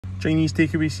Chinese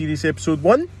Takeaway Series Episode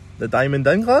 1, the Diamond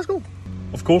in Glasgow.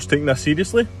 Of course, taking this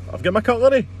seriously, I've got my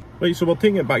cutlery. Right, so we're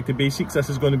taking it back to basics.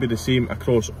 This is going to be the same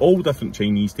across all different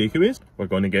Chinese takeaways. We're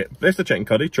going to get breast of chicken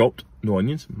curry, chopped, no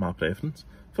onions, my preference,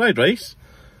 fried rice,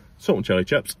 salt and chilli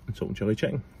chips, and salt and chilli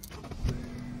chicken.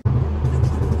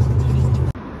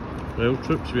 Well,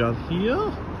 troops, we are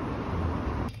here.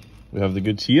 We have the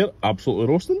goods here, absolutely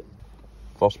roasting.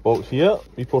 First box here,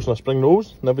 wee portion of spring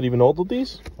rolls, never even ordered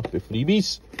these, must be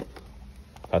freebies.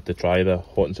 Had to try the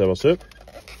hot and sour soup.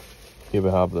 Here we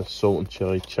have the salt and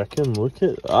chilli chicken, look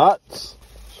at that.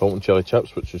 Salt and chilli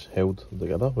chips, which is held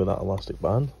together with that elastic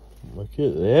band. Look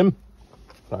at them.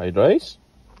 Fried rice.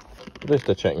 Just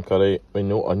a chicken curry with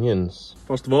no onions.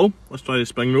 First of all, let's try the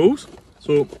spring rolls.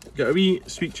 So, get a wee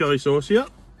sweet chilli sauce here.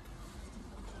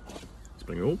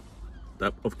 Spring roll.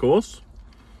 Dip, of course.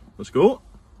 Let's go.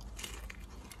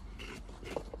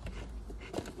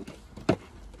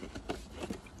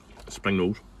 Spring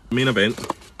rolls. Main event.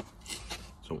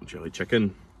 Salt and chilli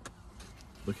chicken.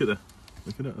 Look at it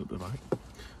at the back.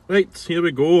 Right, here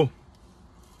we go.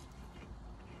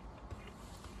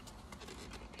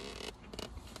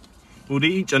 We'll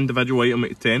rate each individual item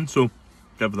out of 10, so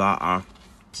give that a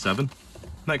 7.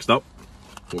 Next up,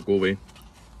 we'll go with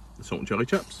the salt and chilli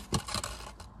chips.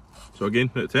 So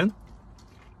again, out of 10.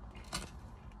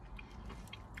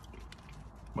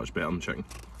 Much better than chicken.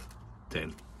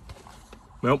 10.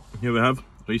 Well, here we have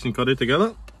rice and curry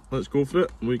together. Let's go for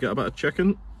it. We get a bit of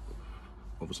chicken.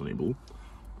 Obviously, bowl.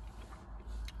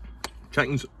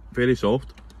 Chicken's very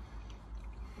soft.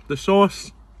 The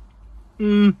sauce,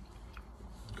 gonna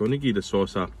give the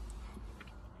sauce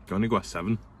gonna go a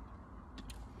 7.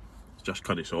 It's just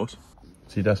curry sauce.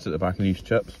 See this at the back of these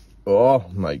chips? Oh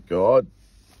my god.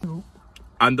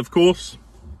 And of course,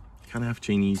 can I have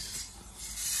Chinese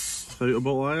without a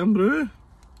bottle of iron brew?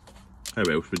 How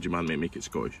else would you man make it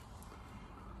Scottish?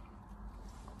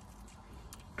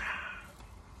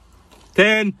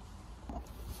 10!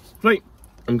 Right,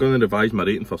 I'm going to revise my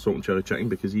rating for salt and chilli chicken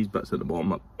because these bits at the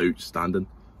bottom are outstanding.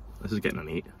 This is getting an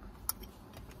 8.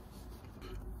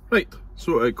 Right,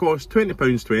 so it cost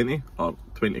 £20.20 or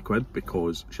 20 quid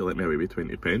because she let me away with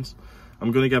 20 pence.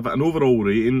 I'm going to give it an overall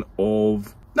rating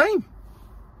of 9.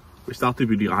 We started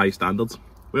with really high standards.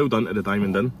 Well done to the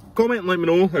Diamond Inn. Comment and let me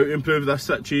know how to improve this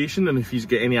situation, and if you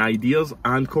get any ideas,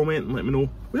 and comment and let me know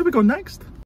where we go next.